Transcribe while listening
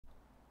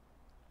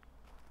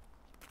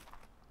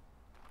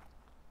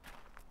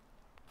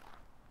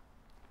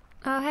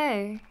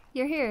hey,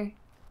 you're here.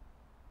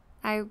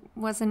 I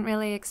wasn't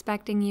really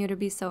expecting you to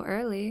be so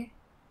early.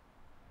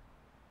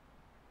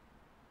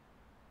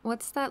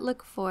 What's that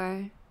look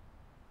for?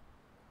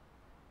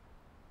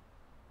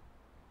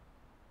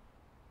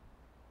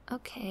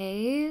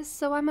 Okay,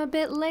 so I'm a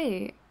bit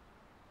late.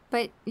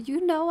 But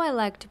you know I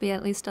like to be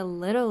at least a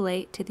little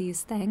late to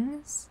these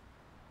things.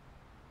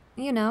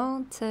 You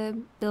know,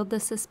 to build the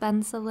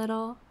suspense a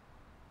little.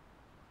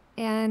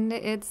 And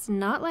it's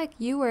not like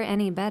you were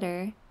any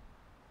better.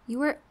 You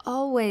were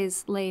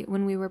always late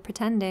when we were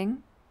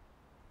pretending.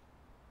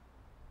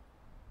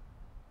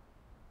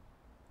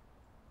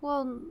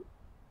 Well,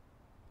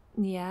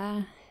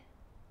 yeah.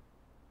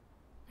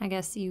 I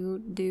guess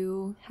you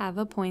do have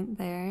a point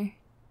there.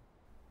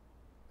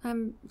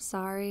 I'm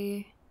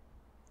sorry.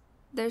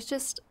 There's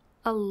just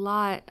a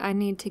lot I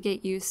need to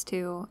get used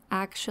to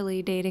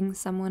actually dating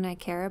someone I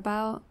care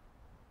about.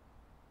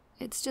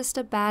 It's just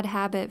a bad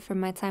habit from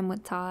my time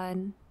with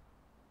Todd.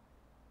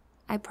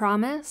 I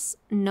promise,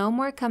 no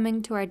more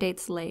coming to our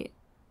dates late.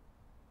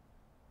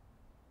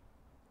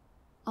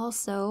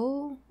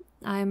 Also,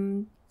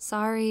 I'm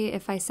sorry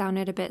if I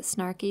sounded a bit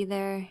snarky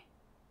there.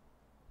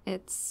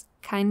 It's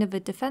kind of a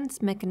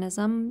defense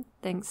mechanism,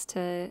 thanks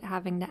to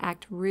having to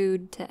act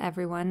rude to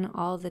everyone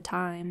all the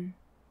time.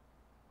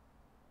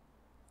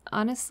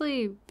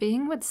 Honestly,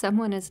 being with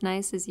someone as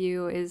nice as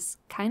you is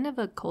kind of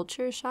a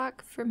culture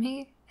shock for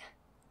me.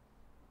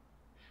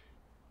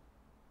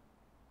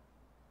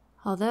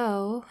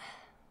 Although,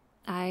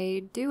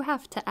 I do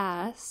have to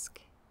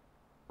ask,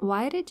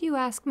 why did you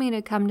ask me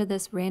to come to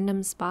this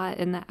random spot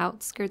in the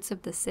outskirts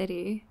of the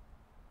city?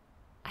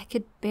 I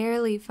could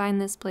barely find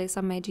this place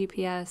on my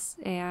GPS,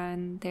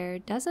 and there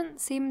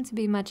doesn't seem to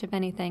be much of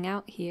anything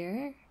out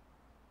here.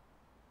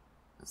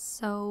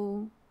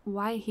 So,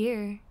 why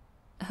here,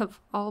 of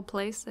all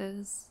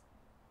places?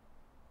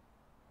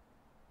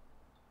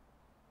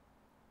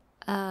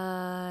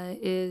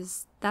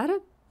 Is that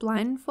a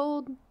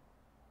blindfold?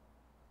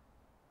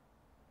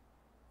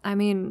 I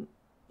mean,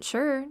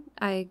 sure,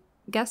 I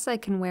guess I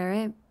can wear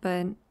it,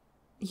 but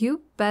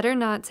you better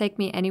not take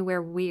me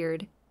anywhere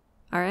weird,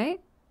 alright?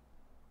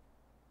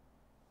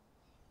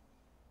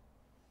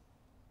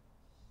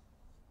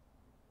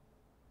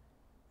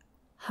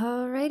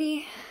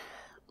 Alrighty,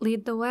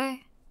 lead the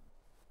way.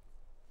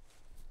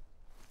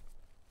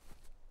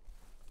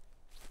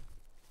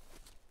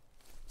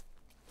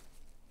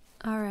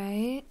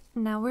 Alright,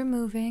 now we're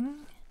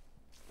moving.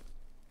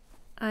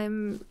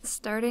 I'm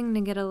starting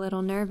to get a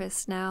little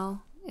nervous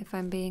now, if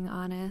I'm being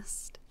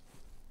honest.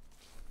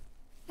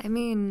 I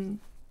mean,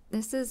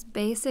 this is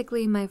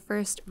basically my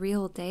first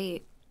real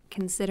date,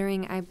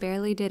 considering I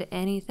barely did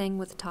anything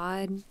with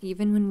Todd,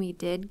 even when we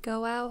did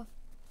go out.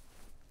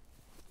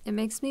 It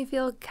makes me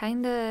feel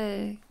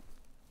kinda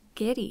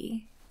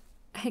giddy,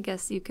 I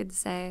guess you could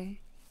say.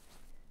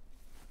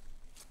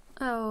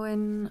 Oh,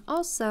 and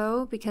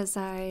also, because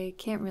I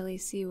can't really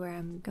see where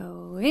I'm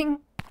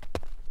going.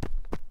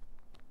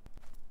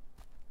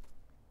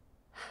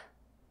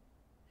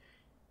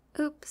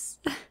 Oops.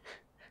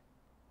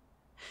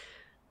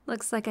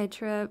 Looks like I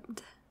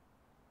tripped.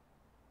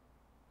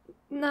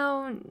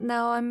 No,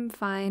 I'm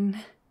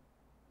fine.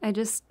 I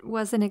just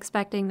wasn't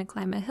expecting to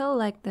climb a hill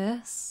like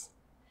this.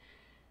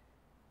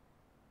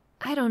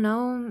 I don't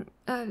know,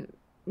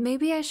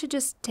 maybe I should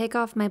just take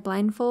off my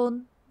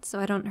blindfold so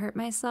I don't hurt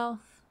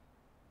myself.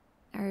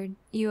 Are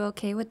you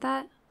okay with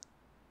that?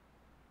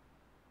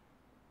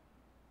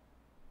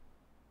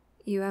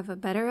 You have a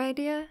better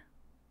idea?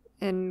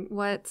 And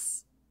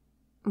what's...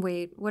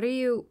 Wait, what are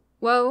you...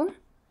 Whoa!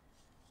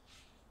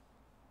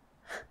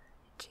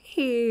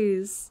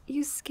 Jeez,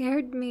 you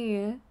scared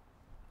me.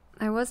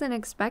 I wasn't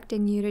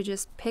expecting you to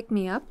just pick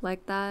me up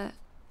like that.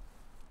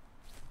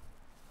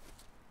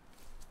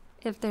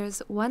 If there's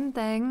one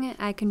thing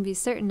I can be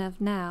certain of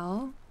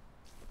now,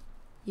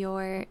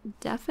 you're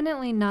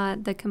definitely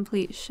not the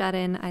complete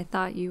shut-in I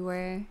thought you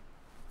were.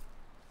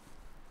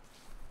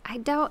 I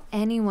doubt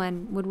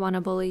anyone would want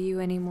to bully you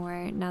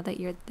anymore now that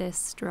you're this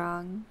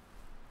strong.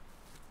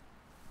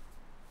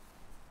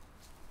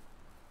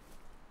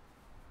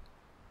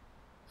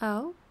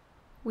 Oh,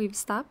 we've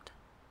stopped?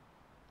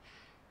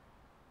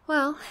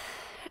 Well,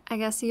 I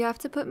guess you have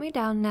to put me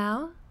down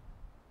now.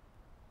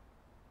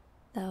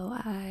 Though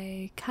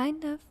I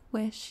kind of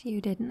wish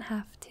you didn't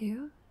have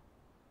to.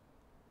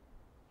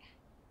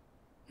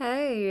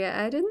 Hey,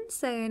 I didn't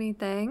say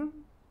anything.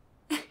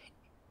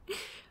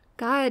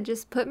 God,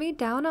 just put me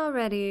down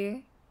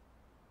already.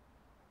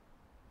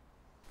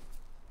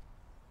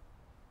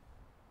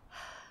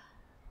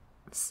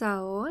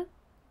 So,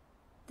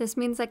 this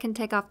means I can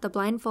take off the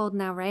blindfold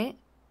now, right?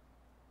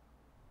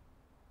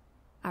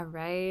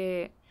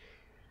 Alright.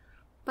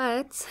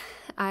 But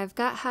I've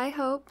got high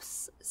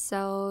hopes,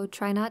 so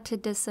try not to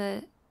diss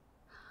it.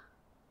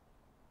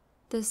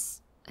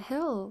 This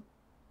hill.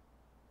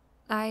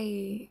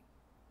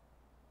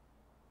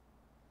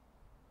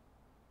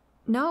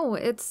 No,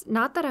 it's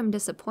not that I'm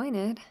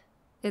disappointed.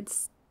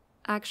 It's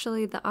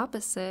actually the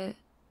opposite.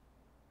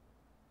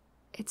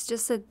 It's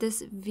just that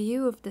this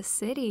view of the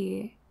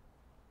city,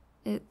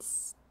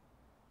 It's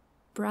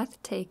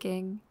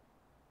breathtaking.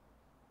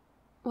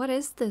 What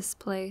is this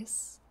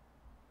place?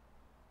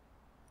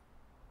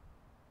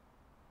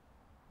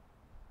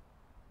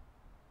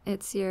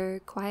 It's your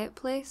quiet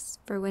place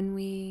for when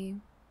we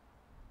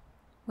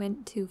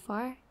went too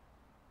far?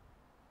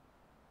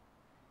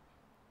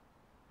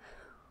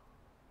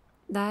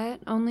 That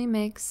only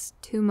makes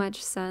too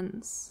much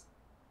sense.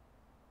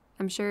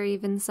 I'm sure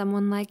even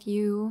someone like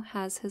you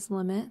has his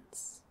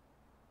limits.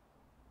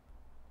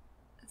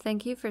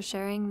 Thank you for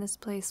sharing this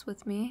place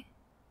with me.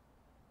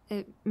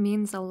 It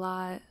means a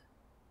lot.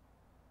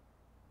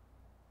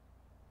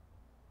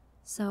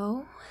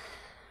 So,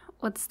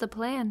 what's the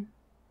plan?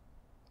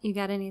 You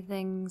got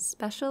anything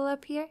special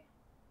up here?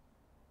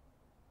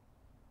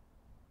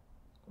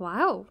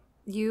 Wow,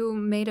 you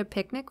made a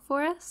picnic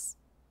for us?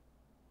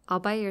 All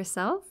by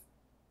yourself?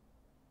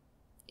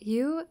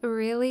 You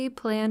really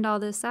planned all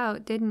this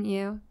out, didn't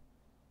you?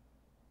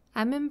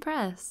 I'm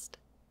impressed.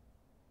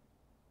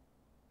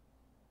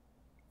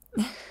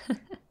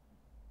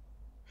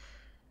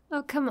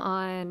 Oh, come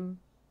on.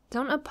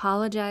 Don't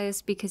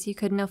apologize because you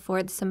couldn't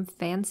afford some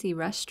fancy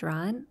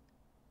restaurant.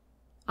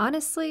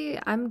 Honestly,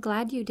 I'm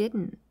glad you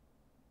didn't.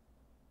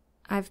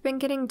 I've been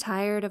getting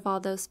tired of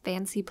all those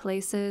fancy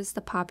places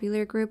the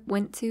popular group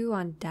went to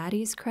on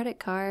Daddy's credit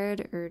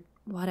card or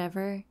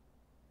whatever.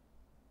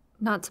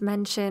 Not to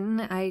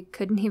mention, I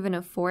couldn't even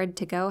afford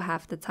to go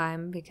half the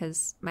time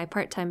because my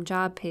part-time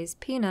job pays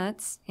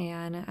peanuts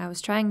and I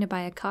was trying to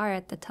buy a car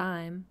at the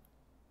time.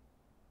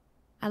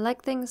 I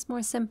like things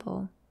more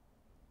simple.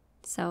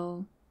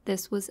 So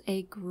this was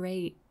a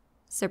great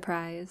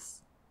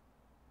surprise.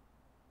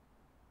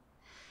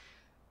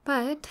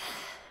 But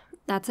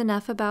that's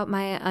enough about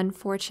my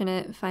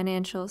unfortunate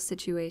financial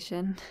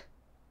situation.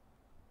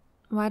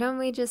 Why don't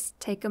we just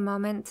take a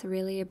moment to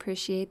really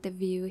appreciate the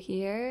view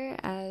here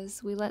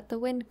as we let the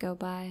wind go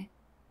by?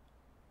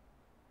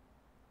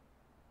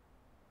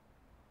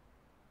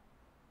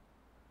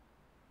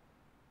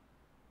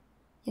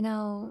 You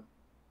know,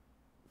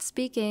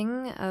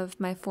 speaking of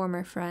my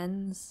former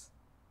friends,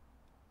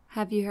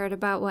 have you heard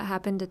about what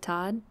happened to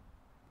Todd?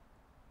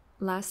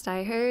 Last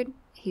I heard,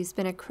 he's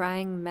been a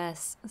crying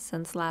mess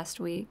since last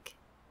week.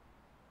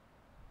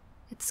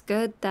 It's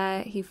good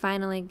that he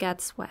finally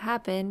gets what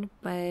happened,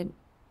 but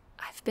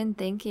I've been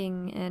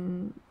thinking,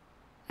 and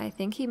I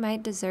think he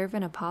might deserve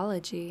an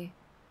apology.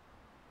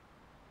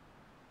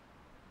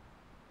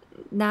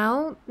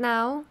 Now,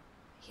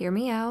 hear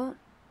me out.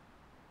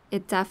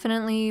 It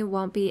definitely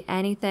won't be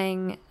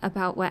anything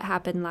about what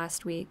happened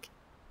last week.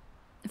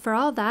 For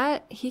all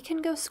that, he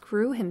can go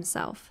screw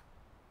himself.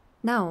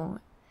 No,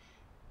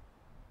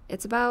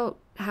 it's about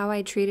how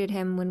I treated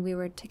him when we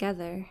were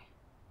together.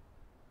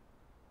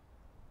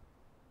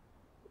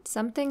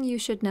 Something you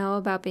should know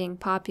about being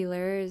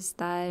popular is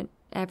that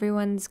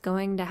everyone's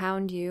going to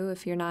hound you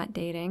if you're not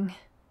dating.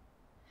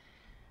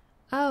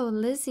 Oh,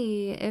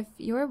 Lizzie, if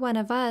you're one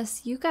of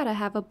us, you gotta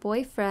have a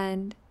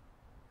boyfriend.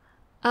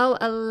 Oh,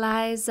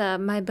 Eliza,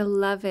 my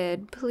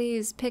beloved,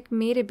 please pick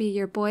me to be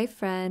your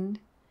boyfriend.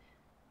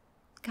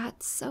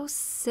 Got so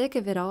sick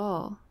of it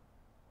all.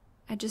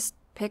 I just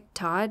picked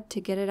Todd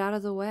to get it out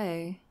of the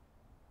way.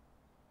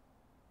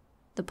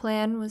 The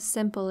plan was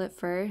simple at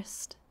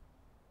first.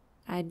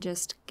 I'd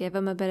just give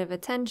him a bit of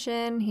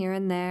attention here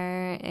and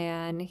there,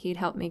 and he'd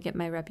help me get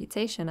my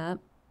reputation up.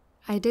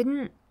 I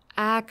didn't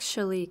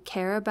actually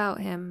care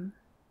about him.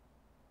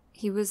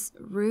 He was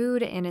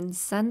rude and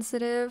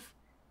insensitive.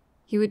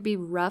 He would be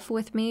rough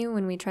with me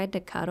when we tried to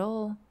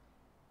cuddle.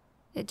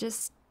 It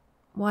just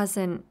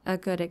wasn't a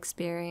good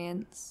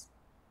experience.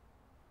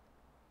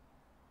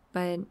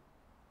 But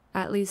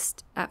at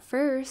least at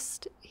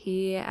first,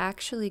 he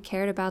actually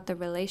cared about the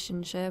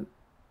relationship,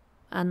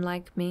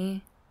 unlike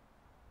me.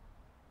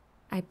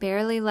 I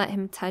barely let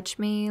him touch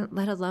me,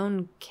 let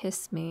alone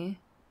kiss me.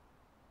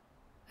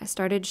 I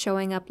started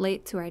showing up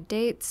late to our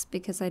dates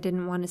because I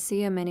didn't want to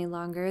see him any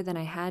longer than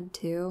I had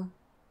to.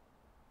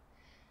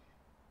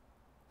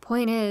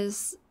 Point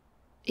is,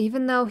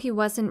 even though he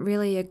wasn't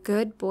really a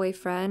good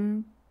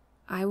boyfriend,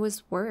 I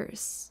was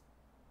worse.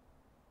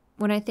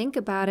 When I think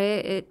about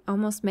it, it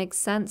almost makes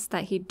sense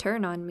that he'd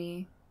turn on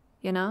me,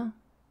 you know?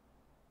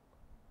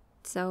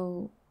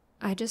 So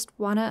I just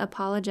want to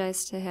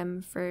apologize to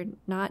him for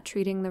not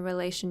treating the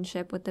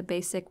relationship with the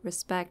basic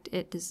respect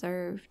it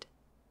deserved.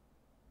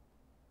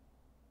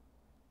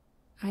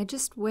 I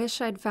just wish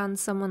I'd found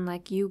someone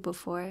like you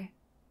before.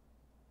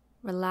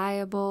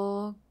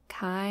 Reliable,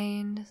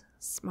 kind,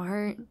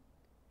 smart.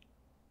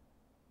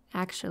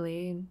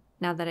 Actually,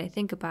 now that I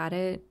think about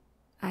it,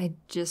 I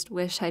just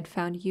wish I'd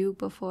found you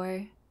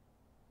before.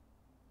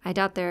 I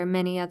doubt there are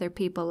many other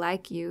people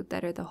like you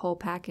that are the whole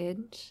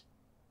package.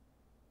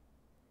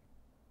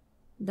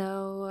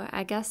 Though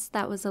I guess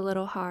that was a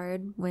little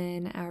hard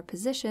when our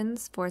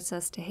positions force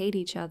us to hate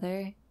each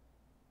other.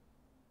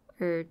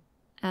 Or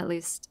at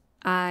least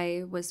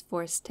I was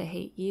forced to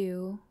hate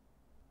you.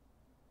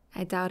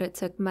 I doubt it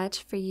took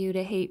much for you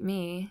to hate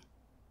me.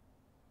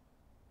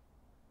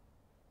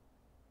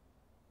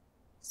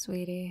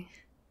 Sweetie,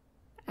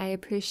 I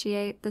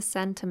appreciate the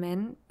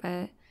sentiment,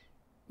 but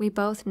we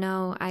both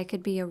know I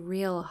could be a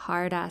real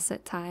hard ass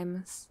at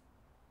times.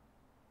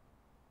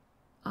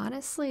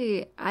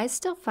 Honestly, I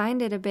still find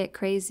it a bit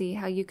crazy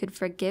how you could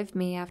forgive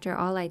me after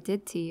all I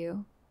did to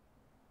you.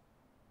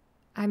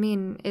 I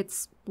mean,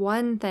 it's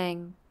one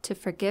thing to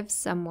forgive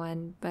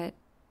someone, but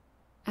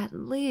at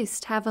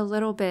least have a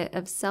little bit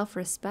of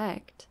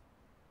self-respect.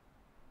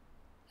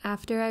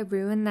 After I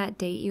ruined that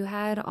date you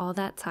had all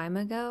that time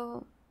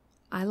ago,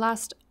 I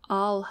lost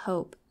all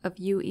hope of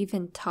you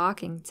even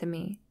talking to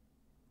me,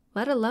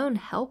 let alone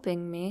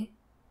helping me.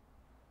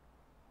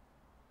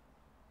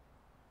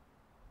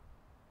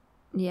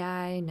 Yeah,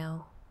 I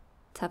know.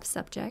 Tough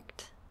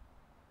subject.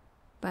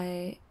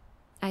 But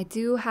I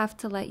do have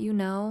to let you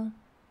know,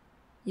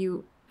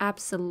 you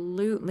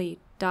absolutely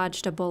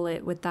dodged a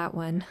bullet with that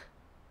one.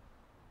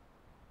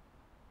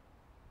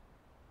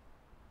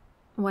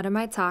 What am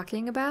I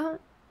talking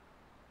about?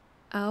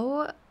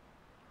 Oh,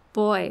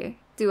 boy,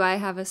 do I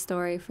have a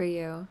story for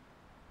you.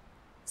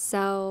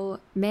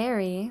 So,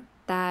 Mary,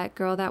 that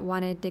girl that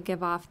wanted to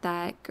give off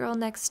that girl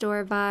next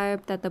door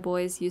vibe that the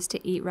boys used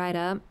to eat right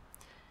up,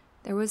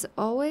 there was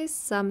always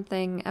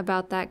something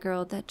about that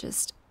girl that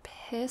just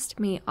pissed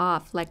me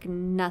off like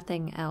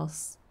nothing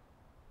else.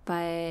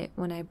 But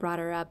when I brought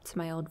her up to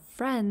my old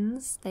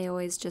friends, they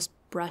always just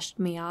brushed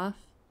me off.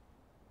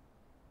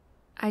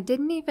 I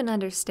didn't even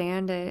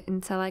understand it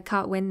until I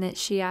caught wind that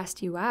she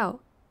asked you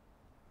out.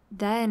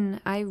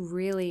 Then I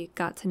really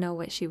got to know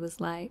what she was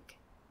like.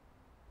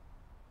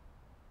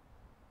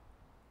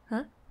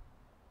 Huh?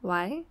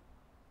 Why?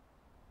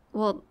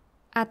 Well,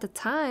 at the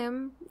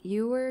time,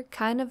 you were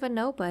kind of a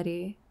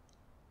nobody.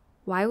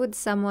 Why would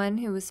someone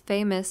who was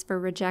famous for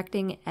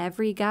rejecting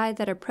every guy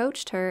that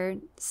approached her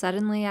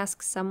suddenly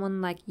ask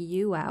someone like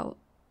you out?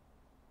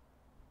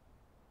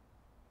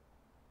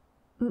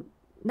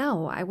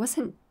 No, I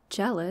wasn't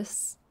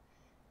jealous.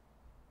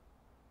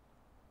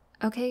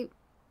 Okay,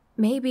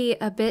 maybe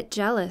a bit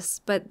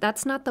jealous, but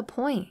that's not the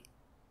point.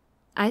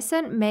 I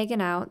sent Megan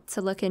out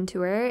to look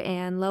into her,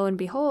 and lo and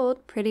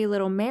behold, pretty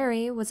little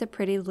Mary was a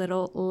pretty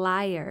little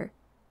liar.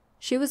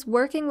 She was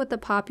working with the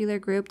popular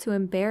group to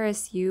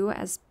embarrass you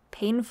as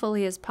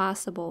painfully as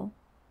possible.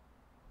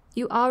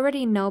 You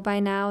already know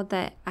by now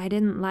that I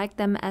didn't like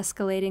them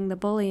escalating the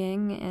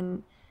bullying,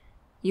 and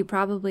you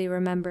probably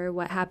remember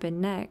what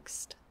happened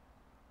next,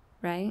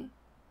 right?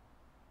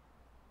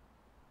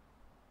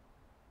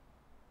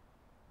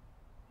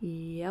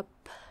 Yep.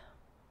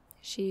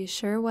 She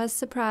sure was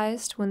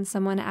surprised when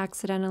someone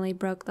accidentally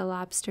broke the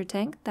lobster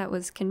tank that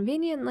was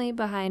conveniently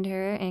behind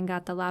her and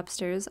got the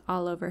lobsters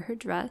all over her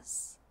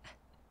dress.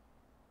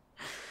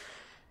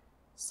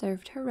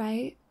 Served her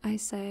right, I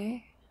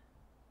say.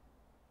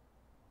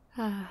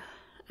 I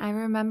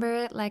remember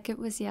it like it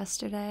was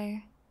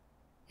yesterday.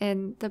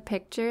 And the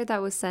picture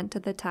that was sent to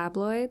the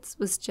tabloids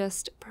was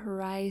just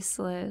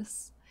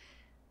priceless.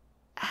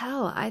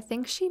 Hell, I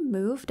think she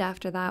moved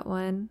after that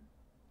one.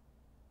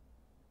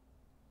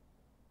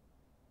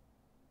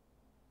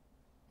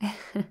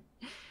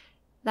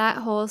 That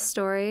whole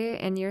story,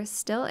 and you're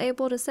still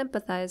able to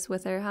sympathize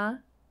with her, huh?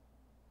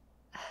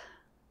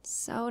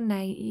 So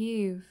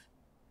naive.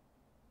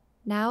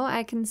 Now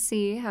I can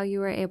see how you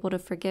were able to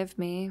forgive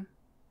me.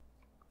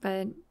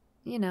 But,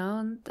 you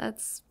know,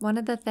 that's one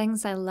of the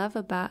things I love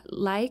about,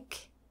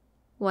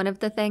 one of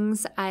the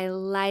things I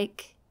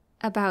like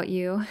about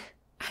you,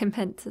 I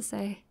meant to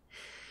say.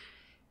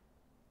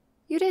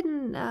 You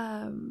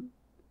didn't,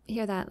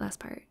 hear that last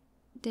part,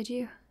 did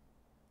you?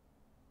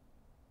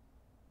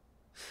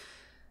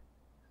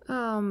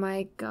 Oh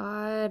my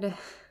god.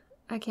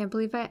 I can't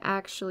believe I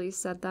actually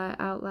said that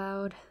out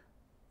loud.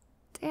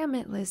 Damn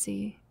it,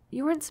 Lizzie.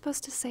 You weren't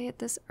supposed to say it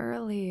this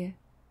early.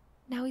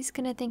 Now he's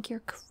gonna think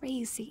you're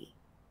crazy.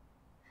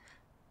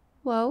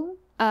 Whoa,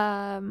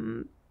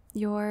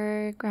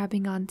 you're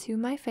grabbing onto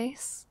my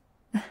face.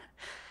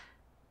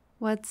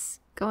 What's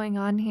going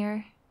on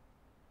here?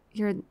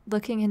 You're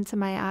looking into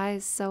my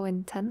eyes so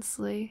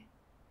intensely.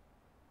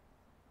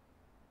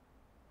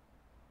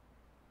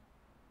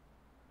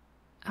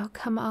 Oh,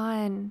 come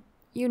on.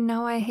 You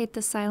know I hate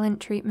the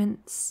silent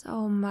treatment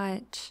so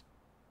much.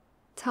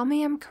 Tell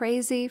me I'm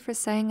crazy for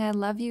saying I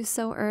love you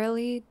so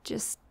early.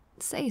 Just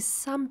say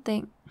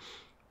something.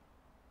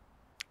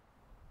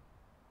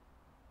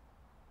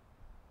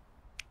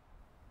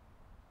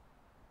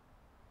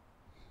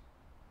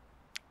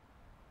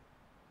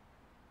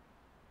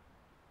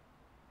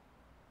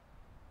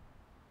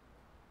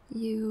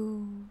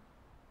 You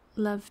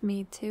love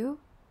me too?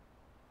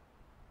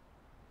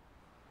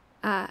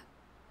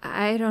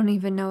 I don't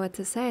even know what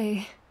to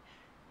say.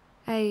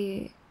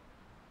 You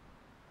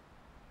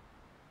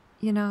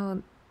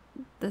know,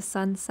 the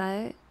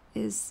sunset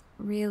is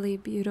really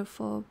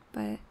beautiful,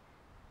 but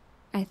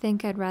I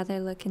think I'd rather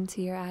look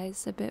into your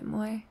eyes a bit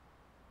more.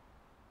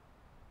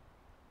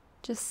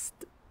 Just,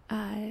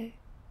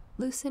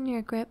 loosen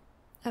your grip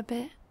a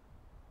bit,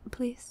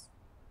 please.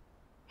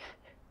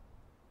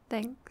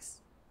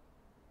 Thanks.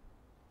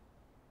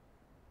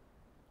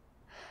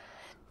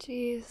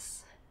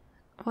 Jeez.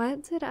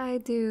 What did I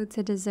do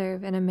to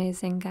deserve an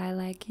amazing guy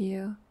like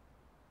you?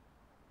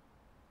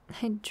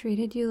 I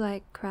treated you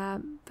like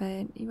crap,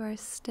 but you are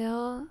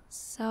still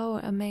so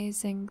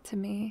amazing to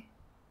me.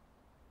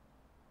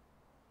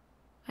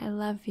 I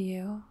love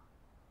you.